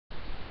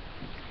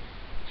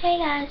Hey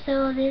guys,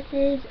 so this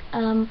is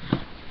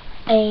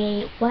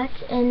a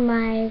what's in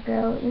my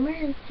girl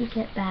emergency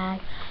kit bag.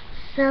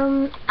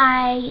 So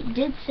I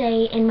did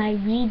say in my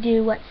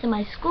redo what's in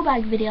my school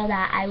bag video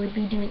that I would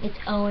be doing its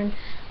own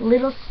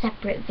little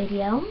separate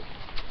video.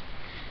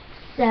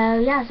 So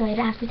yeah, so I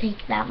didn't have to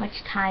take that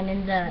much time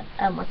in the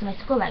what's in my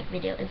school bag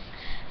video. It's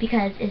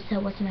because it's a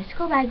what's in my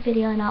school bag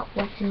video, not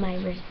what's in my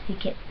emergency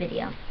kit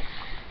video.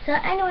 So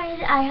anyways,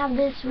 I have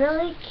this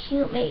really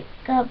cute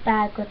makeup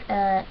bag with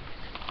a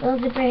little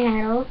zipper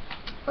handle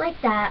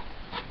like that.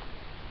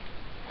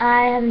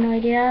 I have no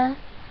idea.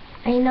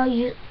 I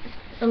know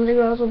some of the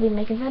girls will be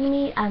making fun of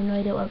me. I have no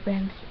idea what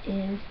brand this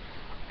is.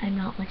 I'm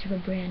not much of a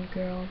brand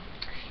girl.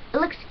 It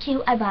looks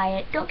cute, I buy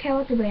it. Don't care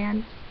what the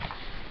brand.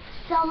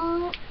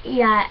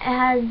 Yeah, it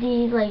has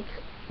these like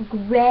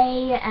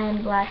gray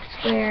and black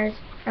squares.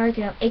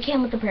 It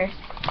came with the purse.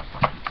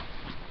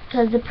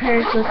 Because the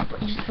purse was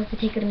you're supposed to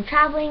take it in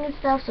traveling and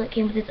stuff, so it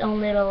came with its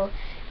own little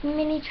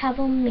mini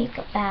travel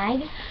makeup bag.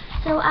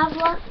 So I've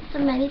got so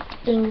many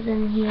things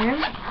in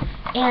here,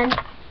 and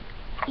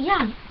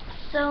yeah.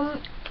 So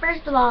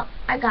first of all,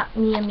 I got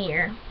me a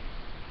mirror.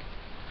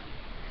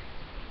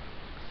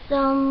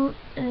 So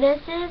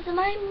this is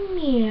my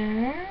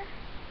mirror,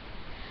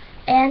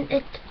 and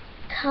it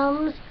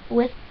comes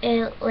with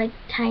a like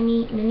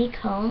tiny mini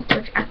comb,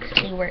 which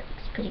actually works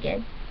pretty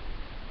good.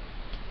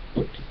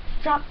 Oops,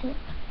 dropped it.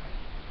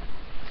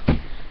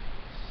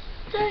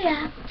 So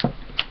yeah.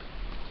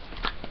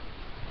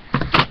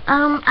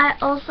 I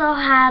also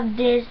have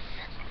this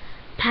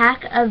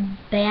pack of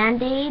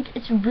Band-Aids.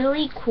 It's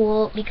really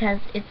cool because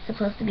it's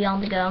supposed to be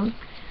on the go.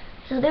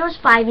 So there was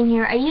 5 in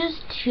here. I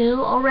used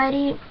 2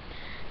 already,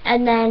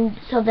 and then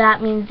so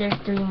that means there's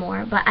 3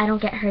 more. But I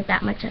don't get hurt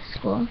that much at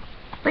school.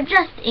 But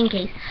just in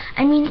case.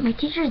 I mean, my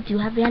teachers do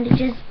have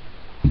bandages.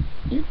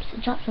 Oops,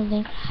 I dropped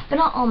something. But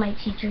not all my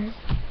teachers.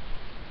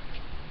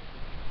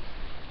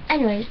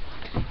 Anyways,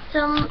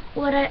 so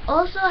what I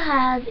also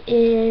have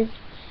is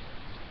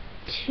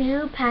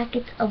 2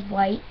 packets of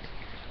wipes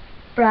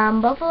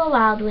from Buffalo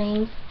Wild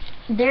Wings.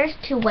 There's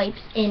 2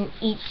 wipes in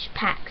each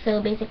pack,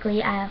 so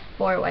basically I have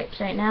 4 wipes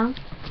right now.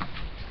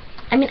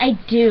 I mean, I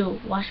do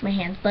wash my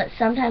hands, but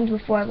sometimes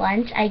before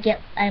lunch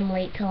I'm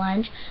late to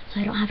lunch, so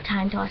I don't have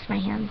time to wash my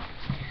hands.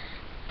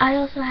 I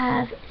also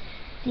have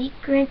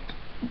Secret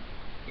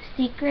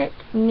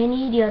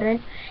mini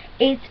deodorant.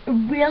 It's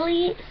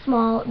really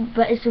small,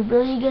 but it's a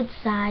really good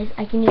size.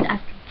 I can use it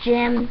after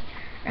gym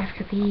or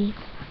after PE.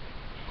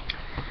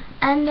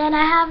 And then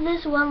I have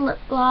this one lip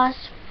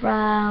gloss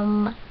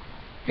from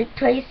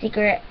Victoria's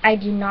Secret. I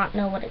do not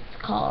know what it's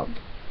called,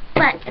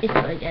 but it's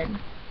really good.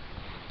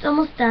 It's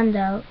almost done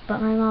though,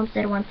 but my mom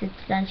said once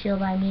it's done she'll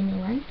buy me a new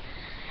one.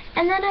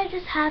 And then I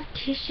just have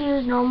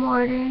tissues, normal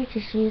ordinary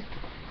tissues,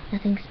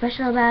 nothing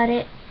special about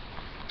it.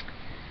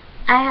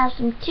 I have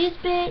some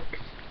toothpicks,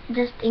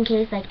 just in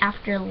case like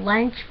after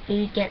lunch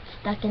food gets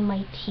stuck in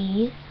my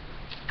teeth.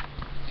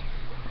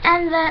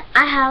 And then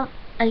I have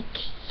a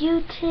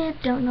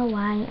Q-tip, don't know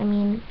why. I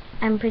mean,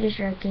 I'm pretty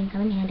sure it can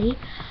come in handy.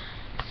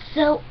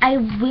 So I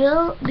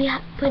will be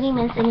putting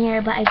mints in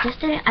here, but I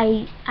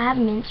have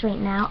mints right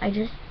now.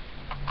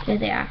 Here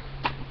they are.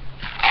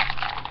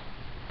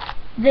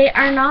 They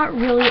are not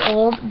really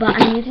old,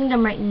 but I'm using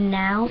them right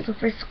now. So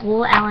for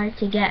school, I wanted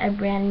to get a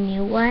brand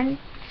new one,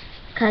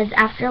 because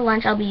after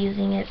lunch I'll be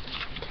using it.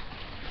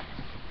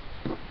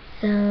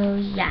 So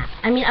yeah,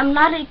 I mean, I'm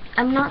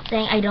not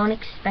saying I don't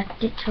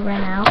expect it to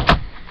run out,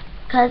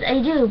 because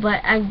I do,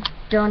 but I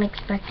don't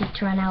expect it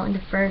to run out in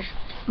the first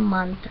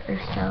month or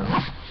so.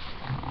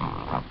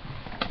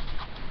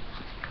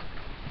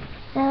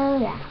 So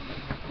yeah.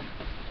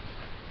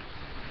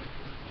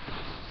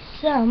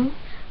 So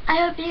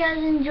I hope you guys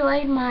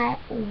enjoyed my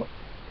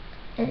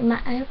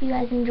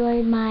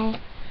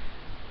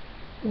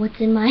what's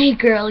in my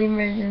girl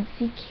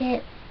emergency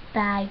kit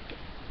bag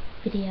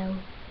video.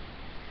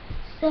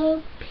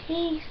 So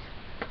peace.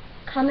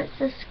 Comment,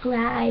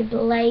 subscribe,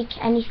 like,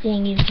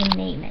 anything, you can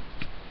name it.